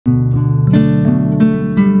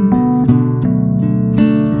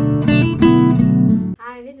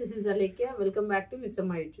back to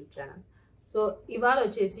Missamma YouTube channel. So ఇవాళ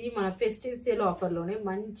వచ్చేసి మన ఫెస్టివ్ సేల్ ఆఫర్ లోనే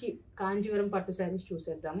మంచి కాంజీవరం పట్టు సారీస్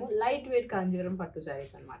చూసేద్దాము. లైట్ వెయిట్ కాంజీవరం పట్టు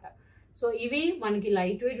సారీస్ అన్నమాట. సో ఇవి మనకి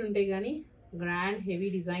లైట్ వెయిట్ ఉంటాయి కానీ గ్రాండ్ హెవీ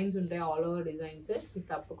డిజైన్స్ ఉంటాయి, ఆల్ ఓవర్ డిజైన్స్ మీకు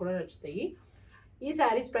తప్పకుండా నచ్చుతాయి. ఈ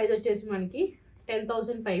సారీస్ ప్రైస్ వచ్చేసి మనకి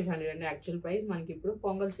 10,500 అండి. యాక్చువల్ ప్రైస్ మనకి ఇప్పుడు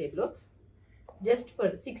పొంగల్ సేల్లో జస్ట్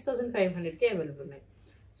ఫర్ 6,500కే అవైలబుల్ ఉన్నాయి.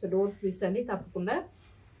 సో డోంట్ మిస్ అండి తప్పకుండా.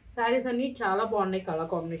 సారీస్ అన్నీ చాలా బాగున్నాయి, కలర్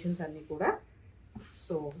కాంబినేషన్స్ అన్నీ కూడా.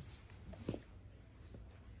 సో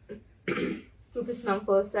చూపిస్తున్నాం.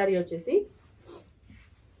 ఫస్ట్ శారీ వచ్చేసి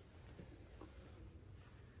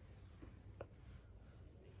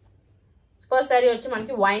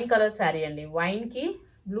మనకి వైన్ కలర్ శారీ అండి. వైన్కి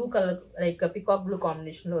blue colour like peacock blue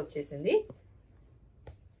కాంబినేషన్లో వచ్చేసింది.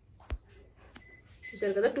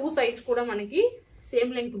 చూసారు కదా, 2 సైడ్స్ కూడా మనకి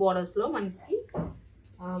సేమ్ లెంగ్త్ బార్డర్స్లో మనకి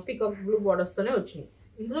పికాక్ బ్లూ బార్డర్స్తోనే వచ్చినాయి.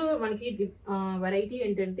 ఇందులో మనకి వెరైటీ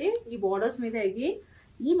ఏంటంటే ఈ బార్డర్స్ మీద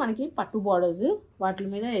ఈ మనకి పట్టు బార్డర్స్, వాటి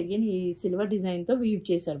మీద అగైన్ ఈ సిల్వర్ డిజైన్తో వీవ్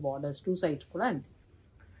చేశారు బార్డర్స్ 2 సైడ్స్ కూడా. అంతే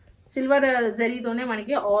సిల్వర్ జరీతోనే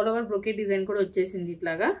మనకి ఆల్ ఓవర్ బ్రొకెట్ డిజైన్ కూడా వచ్చేసింది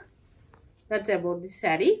ఇట్లాగా. That's about this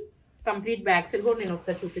sari. Complete back side కూడా నేను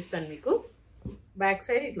ఒకసారి చూపిస్తాను మీకు. బ్యాక్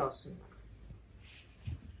సైడ్ ఇట్లా వస్తుంది.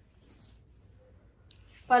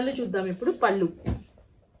 పళ్ళు చూద్దాం ఇప్పుడు. పళ్ళు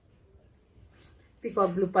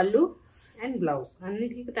పికాక్ బ్లూ పళ్ళు అండ్ బ్లౌజ్.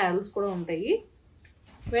 అన్నిటికీ ట్రావెల్స్ కూడా ఉంటాయి.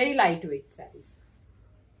 Very light weight saris.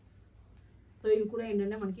 So ఇవి కూడా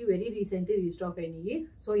ఏంటంటే మనకి వెరీ రీసెంట్లీ రీస్టాక్ అయినాయి.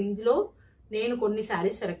 సో ఇందులో నేను కొన్ని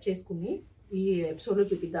శారీస్ సెలెక్ట్ చేసుకుని ఈ ఎపిసోడ్లో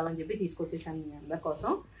చూపిద్దామని చెప్పి తీసుకొచ్చేసాను మీ అందరి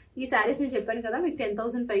కోసం. ఈ శారీస్ నేను చెప్పాను కదా మీకు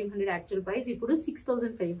 10,500 యాక్చువల్ ప్రైస్, ఇప్పుడు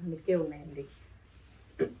 6,500కే ఉన్నాయండి.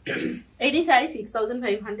 ఎనీ శారీ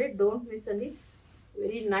 6,500. డోంట్ మిస్ అండి.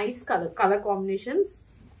 Very nice colour combinations.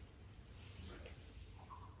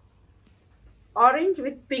 Orange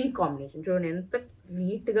with pink combination చూడండి ఎంత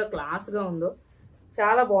నీట్గా క్లాస్గా ఉందో.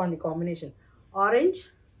 చాలా బాగుంది కాంబినేషన్.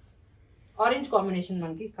 ఆరెంజ్ కాంబినేషన్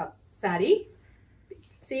మనకి శారీ.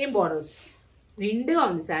 సేమ్ బార్డర్స్ నిండుగా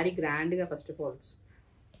ఉంది శారీ, గ్రాండ్గా. ఫస్ట్ ఆఫ్ ఆల్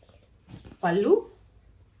పళ్ళు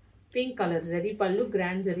పింక్ కలర్ జరీ పళ్ళు,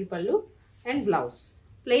 గ్రాండ్ జరీ పళ్ళు అండ్ బ్లౌజ్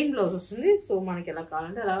ప్లెయిన్ బ్లౌజ్ వస్తుంది. సో మనకి ఎలా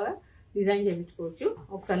కావాలంటే అలాగా డిజైన్ చేయించుకోవచ్చు.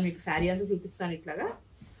 ఒకసారి మీకు శారీ అంతా చూపిస్తాను.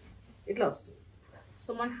 ఇట్లా వస్తుంది. సో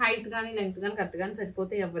మన హైట్ కానీ లెంగ్త్ కానీ కరెక్ట్ కానీ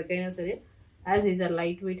సరిపోతే ఎవరికైనా సరే. As is are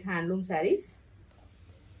light weight handloom saris.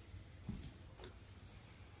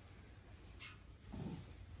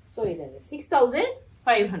 So ఇదండి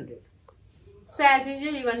 6,500. సో యాజ్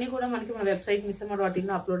యూజువల్ ఇవన్నీ కూడా మనకి మన వెబ్సైట్ missamma.in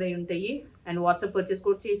అప్లోడ్ అయి ఉంటాయి. అండ్ వాట్సాప్ పర్చేస్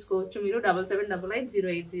కూడా చేసుకోవచ్చు మీరు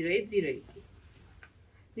 7788080808.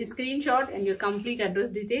 The screenshot and your complete address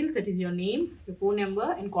details, that is your name, your phone number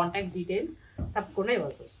and contact details తప్పకుండా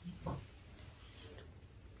ఇవ్వాల్సి వస్తుంది.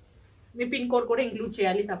 మీ పిన్ కోడ్ కూడా ఇంక్లూడ్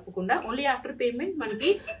చేయాలి తప్పకుండా. ఓన్లీ ఆఫ్టర్ పేమెంట్ మనకి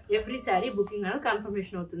ఎవ్రీ శారీ బుకింగ్ అనేది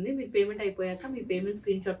కన్ఫర్మేషన్ అవుతుంది. మీరు పేమెంట్ అయిపోయాక మీ పేమెంట్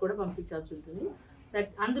స్క్రీన్ షాట్ కూడా పంపించాల్సి ఉంటుంది.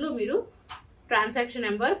 అందులో మీరు transaction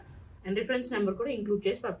number and reference number కూడా ఇంక్లూడ్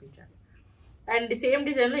చేసి పంపించాలి. అండ్ సేమ్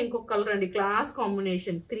డిజైన్లో ఇంకొక కలర్ అండి, క్లాస్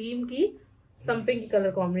కాంబినేషన్. క్రీమ్కి సంపింగ్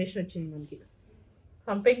కలర్ కాంబినేషన్ వచ్చింది మనకి.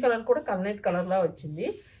 సంపింగ్ కలర్ కూడా కల్నేత్ కలర్లా వచ్చింది.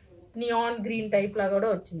 నియాన్ గ్రీన్ టైప్ లాగా కూడా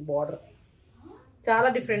వచ్చింది బార్డర్. చాలా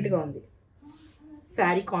డిఫరెంట్గా ఉంది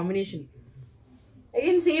sari combination.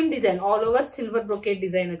 Again same design all over silver brocade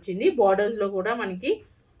design వచ్చింది. బార్డర్స్లో కూడా మనకి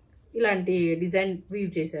ఇలాంటి డిజైన్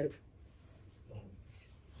వీవ్ చేశారు.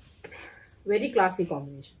 Very classy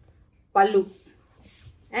combination. పళ్ళు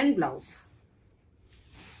అండ్ బ్లౌజ్.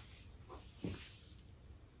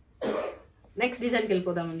 నెక్స్ట్ డిజైన్కి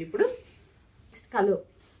వెళ్ళిపోదామండి ఇప్పుడు. నెక్స్ట్ కలర్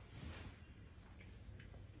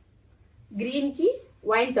గ్రీన్కి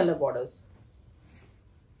వైన్ కలర్ బార్డర్స్.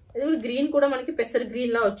 అది గ్రీన్ కూడా మనకి పెసర్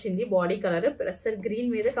గ్రీన్ లా వచ్చింది బాడీ కలర్. పెసర్ గ్రీన్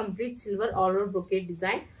మీద complete silver all over brocade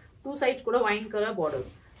design. 2 sides కూడా వైన్ కలర్ బార్డర్స్.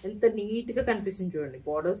 ఎంత నీట్గా కనిపిస్తుంది చూడండి.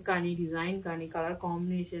 బార్డర్స్ కానీ డిజైన్ కానీ colour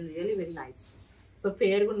combination really very nice. So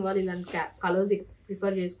ఫేర్గా ఉన్న వాళ్ళు ఇలాంటి కలర్స్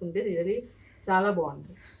ప్రిఫర్ చేసుకుంటే రియలీ చాలా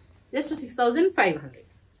బాగుంటుంది. జస్ట్ 6,500.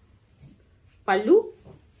 పళ్ళు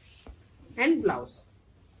అండ్ బ్లౌజ్.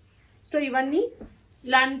 సో ఇవన్నీ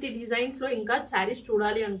ఇలాంటి డిజైన్స్లో ఇంకా శారీస్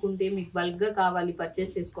చూడాలి అనుకుంటే, మీకు బల్క్గా కావాలి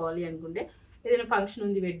పర్చేస్ చేసుకోవాలి అనుకుంటే, ఏదైనా ఫంక్షన్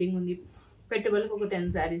ఉంది, వెడ్డింగ్ ఉంది, పెట్టుబడికి ఒక 10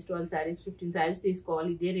 శారీస్ 12 శారీస్ 15 శారీస్ తీసుకోవాలి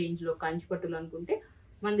ఇదే రేంజ్లో కంచి పట్టులు అనుకుంటే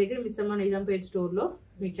మన దగ్గర మిస్సమ్మ నిజాంపేట్ స్టోర్లో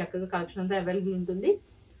మీకు చక్కగా కలెక్షన్ అంతా అవైలబుల్ ఉంటుంది.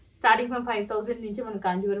 స్టార్టింగ్ ఫ్రమ్ 5,000 నుంచి మన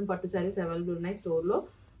కాంజీవరం పట్టు శారీస్ అవైలబుల్ ఉన్నాయి స్టోర్లో.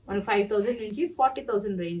 మనకి 5,000 నుంచి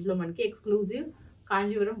 40,000 రేంజ్లో మనకి exclusive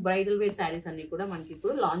Kanjeevaram bridal wear saris అన్ని కూడా మనకి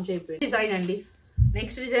ఇప్పుడు లాంచ్ అయిపోయింది. డిజైన్ అండి.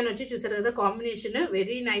 నెక్స్ట్ డిజైన్ వచ్చి చూసారు కదా, కాంబినేషన్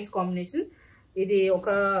వెరీ నైస్ కాంబినేషన్. ఇది ఒక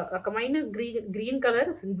రకమైన green colour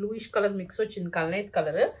and bluish colour mix వచ్చింది, కల్నేత్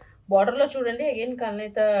కలర్. బార్డర్లో చూడండి అగైన్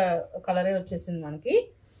కల్నేత కలరే వచ్చేసింది మనకి.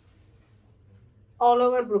 ఆల్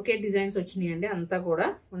ఓవర్ బ్రొకేట్ డిజైన్స్ వచ్చినాయండి అంతా కూడా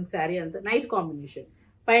మనకి శారీ అంతా నైస్ కాంబినేషన్.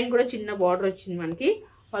 పైన కూడా చిన్న బార్డర్ వచ్చింది మనకి.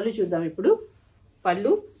 పళ్ళు చూద్దాం ఇప్పుడు.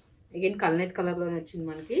 పళ్ళు అగైన్ కల్నెట్ కలర్లోనే వచ్చింది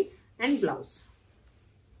మనకి. And blouse.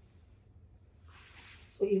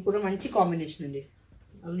 సో ఇది కూడా మంచి కాంబినేషన్ అండి,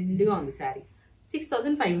 నిండుగా ఉంది శారీ.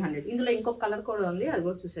 6500. ఇందులో ఇంకొక కలర్ కూడా ఉంది, అది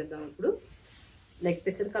కూడా చూసేద్దాం ఇప్పుడు. లైక్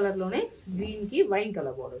పెసర్ కలర్లోనే గ్రీన్కి వైన్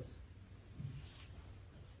కలర్ బార్డర్స్.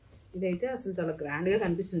 ఇదైతే అసలు చాలా గ్రాండ్గా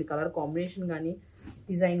కనిపిస్తుంది కలర్ కాంబినేషన్ కానీ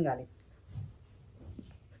డిజైన్ కానీ.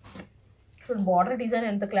 చూడండి బార్డర్ డిజైన్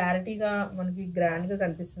ఎంత క్లారిటీగా మనకి గ్రాండ్గా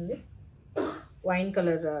కనిపిస్తుంది. Wine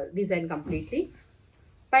colour design completely.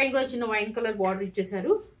 పైన కూడా చిన్న వైన్ కలర్ బార్డర్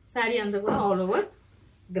ఇచ్చేసారు. శారీ అంతా కూడా all over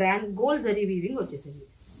grand gold zari weaving వచ్చేసింది.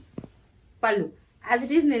 పళ్ళు యాజ్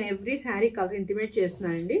ఇట్ ఈస్ నేను ఎవ్రీ శారీ కలర్ ఇంటిమేట్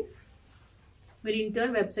చేస్తున్నానండి. మీరు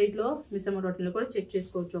ఇంటర్న్ వెబ్సైట్లో missamma.in కూడా చెక్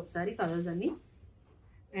చేసుకోవచ్చు ఒకసారి కలర్స్ అన్ని.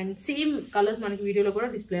 అండ్ సేమ్ కలర్స్ మనకి వీడియోలో కూడా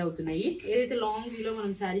డిస్ప్లే అవుతున్నాయి. ఏదైతే లాంగ్ వీలో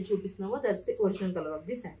మనం sari చూపిస్తున్నామో that's the original colour of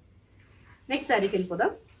the sari. Next శారీకి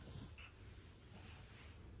వెళ్ళిపోదాం.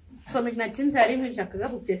 సో మీకు నచ్చిన శారీ మీరు చక్కగా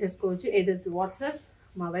బుక్ చేసేసుకోవచ్చు. ఏదైతే వాట్సాప్,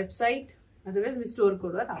 మా వెబ్సైట్, అదర్వైజ్ మీ స్టోర్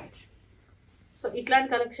కూడా రావచ్చు. సో ఇట్లాంటి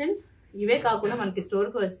కలెక్షన్ ఇవే కాకుండా మనకి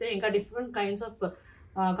స్టోర్కి వస్తే ఇంకా డిఫరెంట్ కైండ్స్ ఆఫ్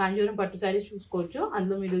కాంజీవరం పట్టు శారీస్ చూసుకోవచ్చు.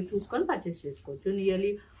 అందులో మీరు చూసుకొని పర్చేస్ చేసుకోవచ్చు. నియర్లీ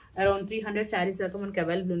అరౌండ్ 300 శారీస్ దాకా మనకి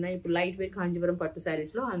అవైలబుల్ ఉన్నాయి ఇప్పుడు లైట్ వెయిట్ కాంజీవరం పట్టు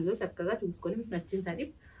శారీస్లో. అందులో చక్కగా చూసుకొని మీకు నచ్చిన శారీ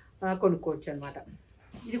కొనుక్కోవచ్చు అనమాట.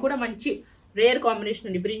 ఇది కూడా మంచి రేర్ కాంబినేషన్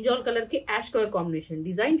అండి. బ్రింజాల్ కలర్కి యాష్ కలర్ కాంబినేషన్.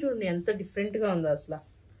 డిజైన్ చూడండి ఎంత డిఫరెంట్గా ఉందో అసలు.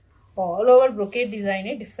 ఆల్ ఓవర్ బ్రొకేట్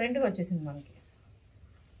డిజైనే డిఫరెంట్గా వచ్చేసింది మనకి.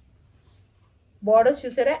 బార్డర్స్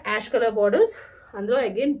చూసారా, యాష్ కలర్ బార్డర్స్. అందులో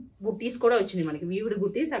అగైన్ బుట్టీస్ కూడా వచ్చినాయి మనకి, వీవుడ్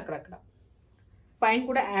బుట్టీస్ అక్కడక్కడ. పైన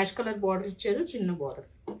కూడా యాష్ కలర్ బార్డర్ ఇచ్చారు, చిన్న బార్డర్.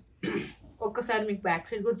 ఒక్కసారి మీకు బ్యాక్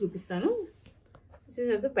సైడ్ కూడా చూపిస్తాను. This is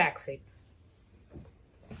the back side.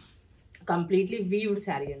 Completely weaved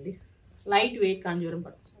sari అండి, లైట్ వెయిట్ కాంజీవరం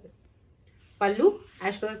పట్టు శారీ. పళ్ళు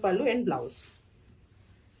యాష్ కలర్ పళ్ళు అండ్ బ్లౌజ్.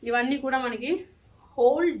 ఇవన్నీ కూడా మనకి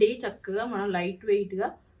హోల్ డే చక్కగా మనం లైట్ వెయిట్గా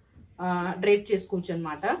డ్రైప్ చేసుకోవచ్చు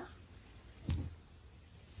అనమాట.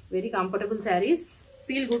 Very comfortable saris,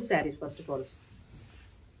 feel good saris first of all.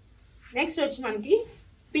 Next వచ్చి మనకి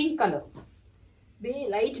పింక్ కలర్,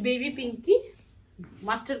 లైట్ బేబీ పింక్కి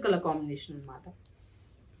మస్టర్డ్ కలర్ కాంబినేషన్ అనమాట.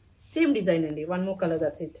 సేమ్ డిజైన్ అండి, one more colour,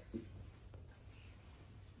 that's it.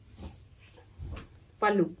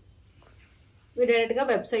 పళ్ళు మీరు డైరెక్ట్గా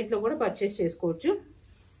వెబ్సైట్లో కూడా పర్చేస్ చేసుకోవచ్చు.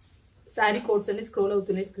 శారీ కోడ్స్ అన్ని స్క్రోల్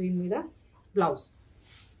అవుతున్నాయి స్క్రీన్ మీద. బ్లౌజ్.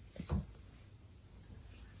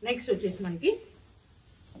 నెక్స్ట్ వచ్చేసి మనకి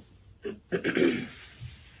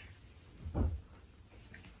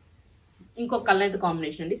ఇంకొక కలర్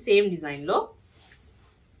కాంబినేషన్ అండి, సేమ్ డిజైన్లో.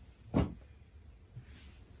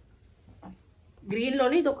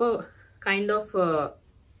 గ్రీన్లోనే ఇది ఒక కైండ్ ఆఫ్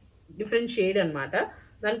డిఫరెంట్ షేడ్ అనమాట.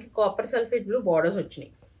 దానికి కాపర్ సల్ఫేట్ బ్లూ బార్డర్స్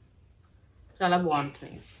వచ్చినాయి, చాలా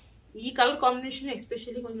బాగుంటున్నాయి. ఈ కలర్ కాంబినేషన్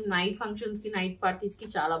ఎస్పెషల్లీ కొంచెం నైట్ ఫంక్షన్స్కి, నైట్ పార్టీస్కి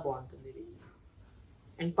చాలా బాగుంటుంది ఇది.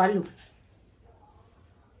 అండ్ పళ్ళు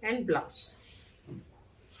అండ్ బ్లౌజ్.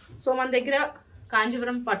 సో మన దగ్గర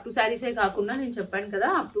కాంజీవరం పట్టు శారీసే కాకుండా నేను చెప్పాను కదా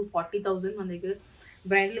అప్ టు 40,000 మన దగ్గర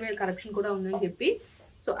బ్రైడల్ వేర్ కలెక్షన్ కూడా ఉందని చెప్పి.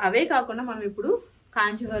 సో అవే కాకుండా మనం ఇప్పుడు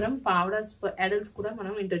కాంజీవరం పావడాస్ అడల్ట్స్ కూడా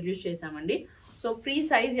మనం ఇంట్రడ్యూస్ చేసామండి. సో ఫ్రీ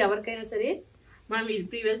సైజ్ ఎవరికైనా సరే మనం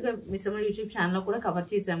ప్రీవియస్గా మిస్సమ్మ యూట్యూబ్ ఛానల్లో కూడా కవర్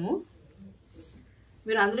చేసాము.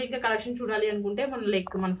 మీరు అందులో ఇంకా కలెక్షన్ చూడాలి అనుకుంటే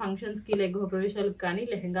మన ఫంక్షన్స్కి గృహ ప్రవేశాలకు కానీ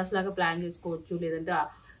లెహెంగాస్ లాగా ప్లాన్ చేసుకోవచ్చు. లేదంటే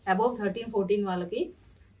అబౌవ్ 13-14 వాళ్ళకి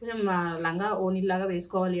కొంచెం లంగా ఓనిలాగా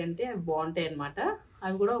వేసుకోవాలి అంటే అవి బాగుంటాయి అనమాట.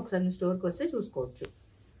 అవి కూడా ఒకసారి మీ స్టోర్కి వస్తే చూసుకోవచ్చు.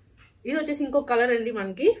 ఇది వచ్చేసి ఇంకో కలర్ అండి,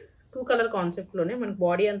 మనకి 2 కలర్ కాన్సెప్ట్లోనే మనకి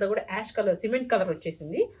బాడీ అంతా కూడా యాష్ కలర్, సిమెంట్ కలర్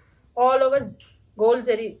వచ్చేసింది. All over gold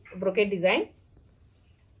zari brocade design.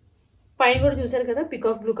 పైన కూడా చూసారు కదా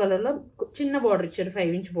పికాక్ బ్లూ కలర్లో చిన్న బార్డర్ ఇచ్చారు,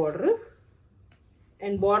 5 ఇంచ్ బార్డర్.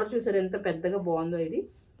 అండ్ బార్డర్ చూసారు ఎంత పెద్దగా బాగుందో. ఇది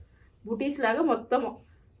బుటీస్ లాగా మొత్తం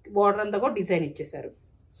బార్డర్ అంతా కూడా డిజైన్ ఇచ్చేసారు.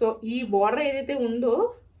 సో ఈ బార్డర్ ఏదైతే ఉందో,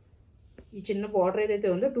 ఈ చిన్న బార్డర్ ఏదైతే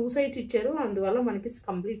ఉందో 2 సైడ్స్ ఇచ్చారు. అందువల్ల మనకి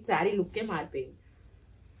కంప్లీట్ శారీ లుక్కే మారిపోయింది.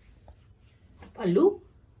 పళ్ళు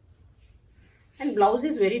and blouse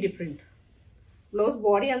is very different. Blouse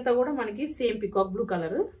body అంతా కూడా మనకి same peacock blue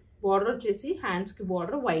colour, border వచ్చేసి హ్యాండ్స్కి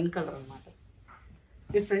బార్డర్ వైన్ కలర్ అనమాట.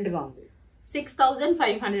 డిఫరెంట్గా ఉంది.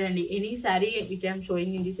 6500 అండి. Any sari which I'm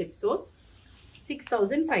showing in this episode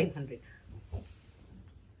 6500.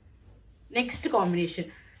 Next combination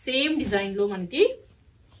same డిజైన్లో మనకి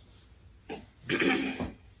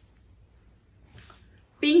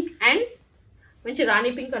పింక్ అండ్ మంచి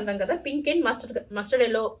రాణి పింక్ అంటాం కదా, pink and mustard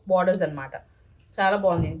yellow borders అనమాట. చాలా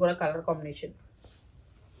బాగుంది ఇది కూడా కలర్ కాంబినేషన్,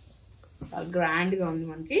 చాలా గ్రాండ్గా ఉంది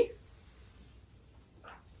మనకి.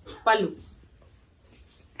 పళ్ళు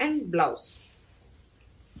and blouse.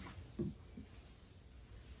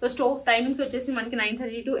 So store timings వచ్చేసి మనకి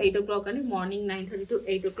 9:30 to 8 o'clock అని, morning 9:30 to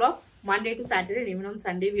 8 o'clock, Monday to Saturday, even on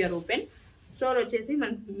Sunday we are open. Store వచ్చేసి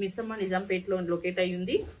మనకి మిస్సమ్మ నిజాంపేట్లో లొకేట్ అయ్యి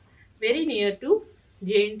ఉంది, very near to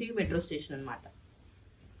JNT metro station అనమాట.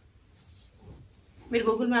 మీరు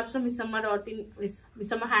గూగుల్ మ్యాప్స్లో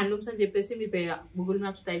మిస్సమ్మ హ్యాండ్లూమ్స్ అని చెప్పేసి మీ గూగుల్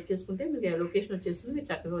మ్యాప్స్ టైప్ చేసుకుంటే మీకు లొకేషన్ వచ్చేస్తుంది, మీరు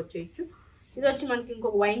చక్కగా వచ్చేయచ్చు. ఇది వచ్చి మనకి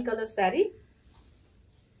ఇంకొక వైన్ కలర్ శారీ.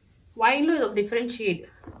 వైన్లో ఇది ఒక different shade,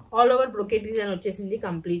 all over brocade design వచ్చేసింది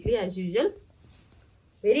completely as usual.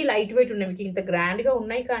 Very light weight ఉన్నాయి, మీకు ఇంత గ్రాండ్గా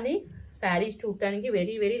ఉన్నాయి కానీ శారీస్ చూడటానికి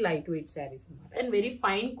very very light weight saris అనమాట. And very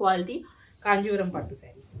fine quality Kanjeevaram పట్టు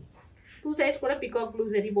శారీస్. 2 సైడ్స్ కూడా పికాక్ బ్లూ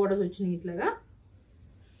జెరీ బోర్డర్స్ వచ్చినాయి ఇట్లాగా.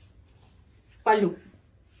 పళ్ళు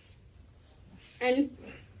అండ్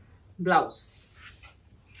బ్లౌజ్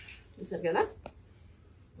చూసారు కదా.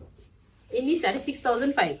 ఎన్ని శారీ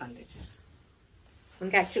 6,500.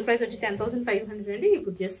 మనకి యాక్చువల్ ప్రైస్ వచ్చి 10,500 అండి,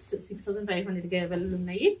 ఇప్పుడు జస్ట్ 6,500కి అవైలబుల్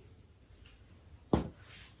ఉన్నాయి.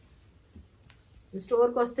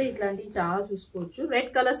 స్టోర్కి వస్తే ఇట్లాంటివి చాలా చూసుకోవచ్చు. Red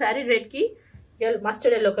colour sari, రెడ్కి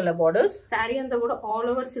mustard yellow colour borders. Sari అంతా కూడా ఆల్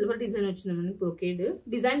ఓవర్ సిల్వర్ డిజైన్ వచ్చింది మనకి. బ్రొకేడ్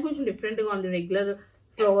డిజైన్ కొంచెం డిఫరెంట్గా ఉంది, రెగ్యులర్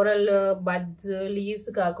ఫ్లోరల్ బడ్స్ లీవ్స్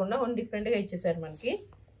కాకుండా కొంచెం డిఫరెంట్గా ఇచ్చేసారు మనకి.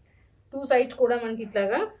 2 సైడ్స్ కూడా మనకి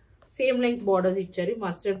ఇట్లాగా సేమ్ లెంగ్త్ బార్డర్స్ ఇచ్చారు,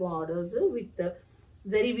 mustard borders with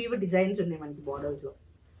zari weave designs ఉన్నాయి మనకి బార్డర్స్లో.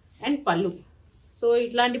 అండ్ పళ్ళు. సో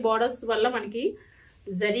ఇట్లాంటి బార్డర్స్ వల్ల మనకి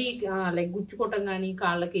జరీ లైక్ గుచ్చుకోవటం కానీ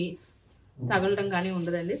కాళ్ళకి తగలటం కానీ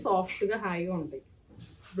ఉండదండి, సాఫ్ట్గా హాయిగా ఉంటాయి.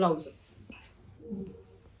 బ్లౌజ్.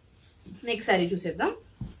 నెక్స్ట్ శారీ చూసేద్దాం.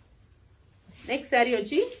 నెక్స్ట్ శారీ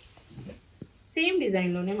వచ్చి సేమ్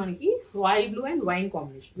డిజైన్లోనే మనకి royal blue and wine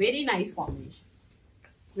combination. Very nice combination,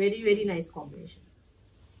 very very nice combination.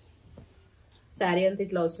 Sari అంతా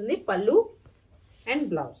ఇట్లా వస్తుంది, పళ్ళు and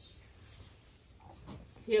blouse.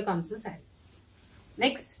 Here comes the sari.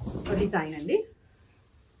 Next design అండి.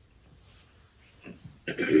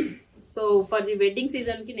 సో ఫర్ ది వెడ్డింగ్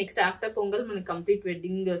సీజన్కి నెక్స్ట్ ఆఫ్టర్ పొంగల్ మనకి కంప్లీట్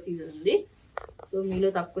వెడ్డింగ్ సీజన్ ఉంది. సో మీలో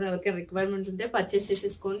తక్కువ ఎవరికైనా రిక్వైర్మెంట్ ఉంటే పర్చేస్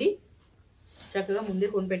చేసేసుకోండి, చక్కగా ముందే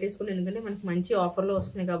కొని పెట్టేసుకోండి. ఎందుకంటే మనకి మంచి ఆఫర్లో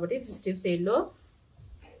వస్తున్నాయి కాబట్టి ఫెస్టివ్ సేల్లో.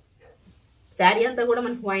 శారీ అంతా కూడా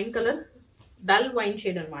మనకి wine colour, dull wine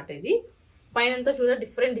shade అనమాట ఇది. పైన అంతా చూడ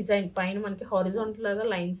డిఫరెంట్ డిజైన్, పైన మనకి హారిజాంటల్ లాగా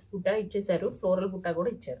లైన్స్ బుట్ట ఇచ్చేసారు, ఫ్లోరల్ బుట్ట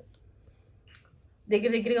కూడా ఇచ్చారు.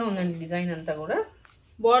 దగ్గరగా ఉందండి డిజైన్ అంతా కూడా.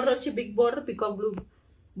 బార్డర్ వచ్చి big border, peacock blue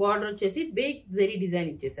border వచ్చేసి బిగ్ జెరీ డిజైన్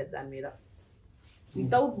ఇచ్చేసారు దాని మీద.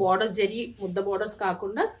 వితౌట్ బార్డర్ జెరీ ముద్ద బార్డర్స్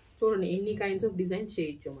కాకుండా చూడండి ఎన్ని కైండ్స్ ఆఫ్ డిజైన్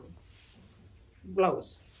చేయొచ్చు మనం.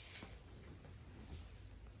 బ్లౌజ్.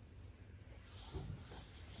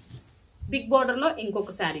 బిగ్ బార్డర్లో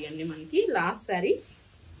ఇంకొక శారీ అండి మనకి, లాస్ట్ శారీ.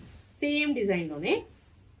 సేమ్ డిజైన్లోనే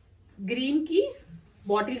గ్రీన్కి,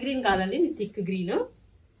 బాటిల్ గ్రీన్ కాదండి, థిక్ గ్రీన్,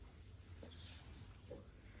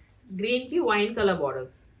 గ్రీన్కి వైన్ కలర్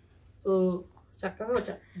బార్డర్స్. సో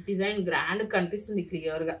చక్కగా డిజైన్ గ్రాండ్ కనిపిస్తుంది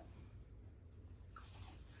క్లియర్గా.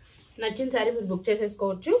 నచ్చిన శారీ మీరు బుక్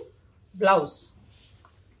చేసేసుకోవచ్చు. Blouse.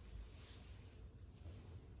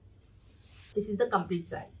 This is the complete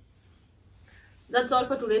sari. That's all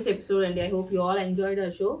for today's episode అండి. I hope you all enjoyed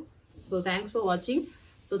our show. So thanks for watching.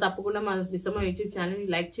 So తప్పకుండా మన మిస్సమ్మ యూట్యూబ్ ఛానల్ని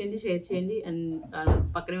లైక్ చేయండి, షేర్ చేయండి, అండ్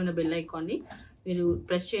పక్కనే ఉన్న బెల్ ఐకాన్ని మీరు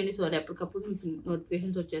ప్రెస్ చేయండి. సో అది ఎప్పటికప్పుడు మీకు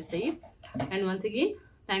నోటిఫికేషన్స్ వచ్చేస్తాయి. And once again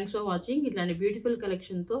thanks for watching. ఇట్లాంటి beautiful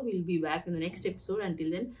కలెక్షన్తో will be back in the next episode. Until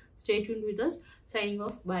then, stay tuned with us. Signing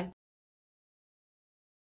off. Bye.